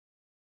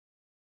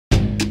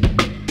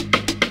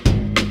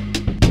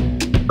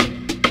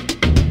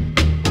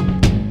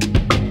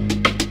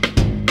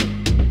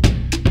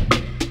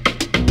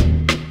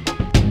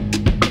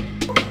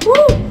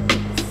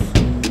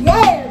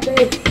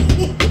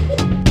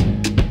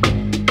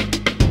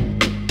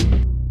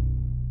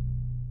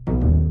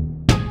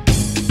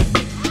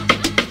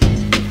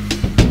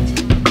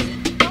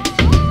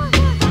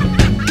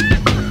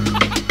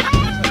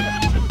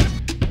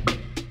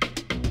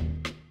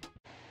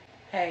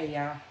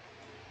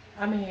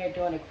I'm in here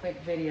doing a quick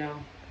video.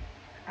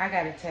 I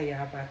gotta tell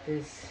y'all about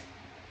this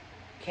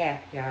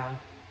cap, y'all.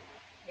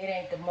 It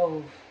ain't the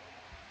move.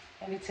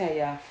 Let me tell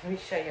y'all, let me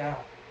show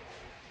y'all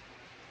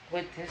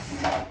what this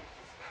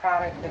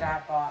product that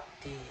I bought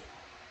did.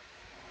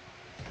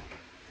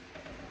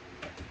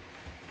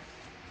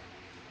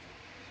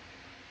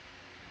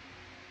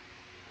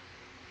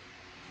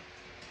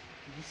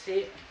 You see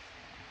it?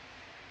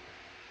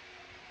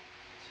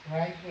 It's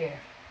right here.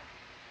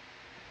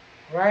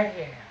 Right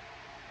here.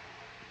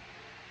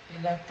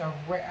 It left a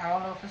red, I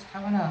don't know if it's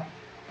coming up,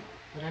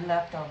 but it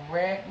left a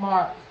red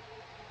mark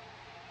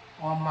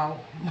on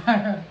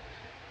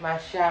my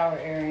shower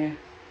area.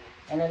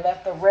 And it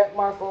left a red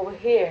mark over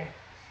here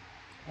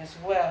as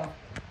well.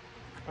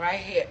 Right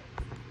here.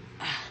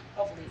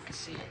 Hopefully you can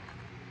see it.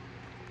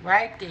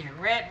 Right there,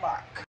 red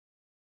mark.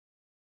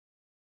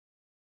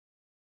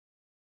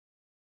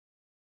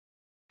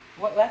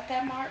 What left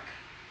that mark?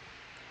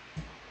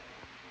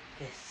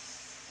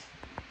 This.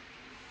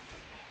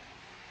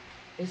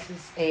 This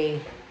is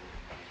a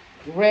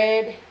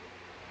Red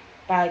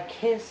by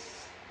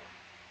Kiss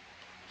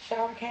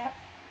shower cap.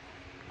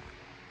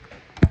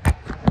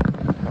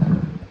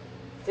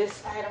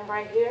 This item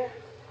right here.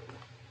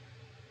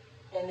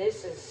 And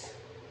this is,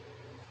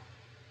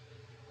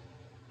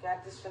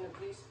 got this from the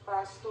beauty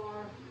supply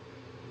store.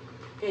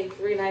 Paid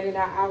 $3.99.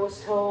 I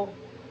was told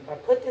if I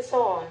put this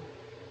on,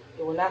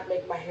 it will not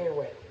make my hair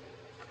wet.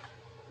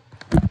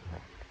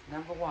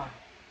 Number one,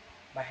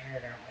 my hair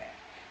don't wet.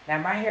 Now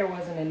my hair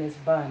wasn't in this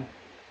bun.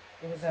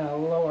 It was in a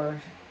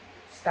lower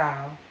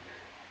style,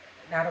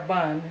 not a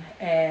bun.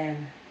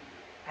 And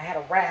I had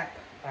a wrap,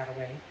 by the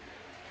way,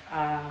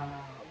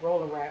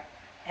 roller wrap.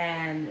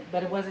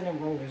 But it wasn't in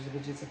rollers, it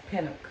was just a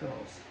pinup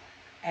curls.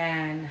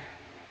 And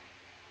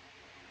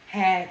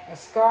had a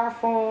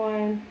scarf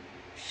on,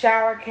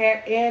 shower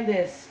cap, and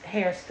this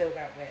hair still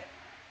got wet.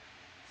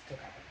 Still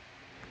got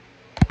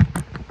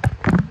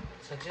wet.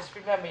 So just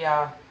remember,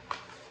 y'all,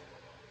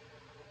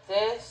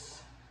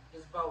 this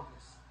is bogus.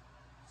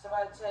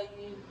 Somebody tell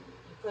you you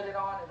put it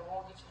on and it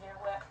won't get your hair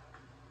wet,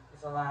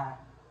 it's a lie.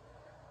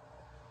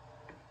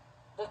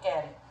 Look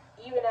at it.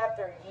 Even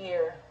after a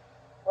year,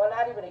 well,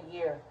 not even a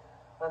year,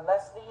 but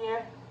less than a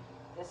year,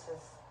 this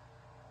is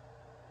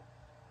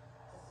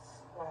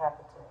what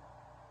happened to it.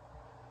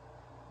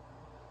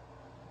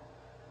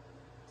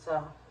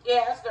 So,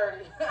 yeah, it's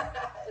dirty.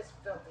 It's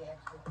filthy,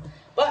 actually.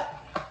 But,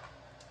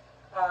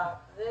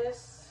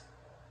 this,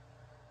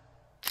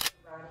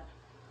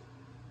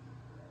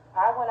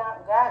 I went out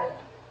and got it,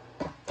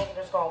 thinking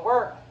it's going to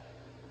work.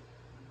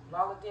 And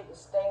all it did was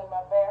stay in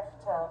my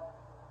bathtub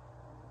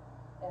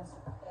and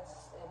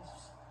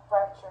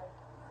fracture.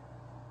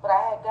 But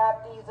I had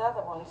got these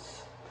other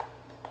ones.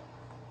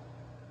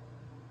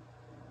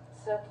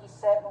 Silky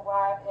satin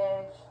wide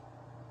edge.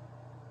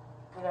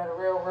 You know, the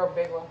real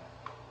big one.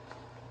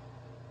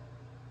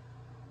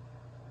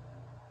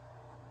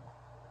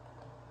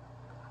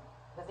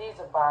 But these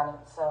are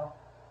bonnets, so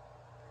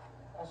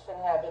I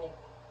shouldn't have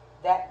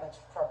that much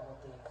trouble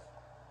with these.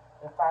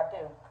 If I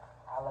do,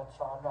 I'll let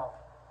y'all know.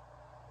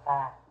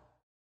 Bye.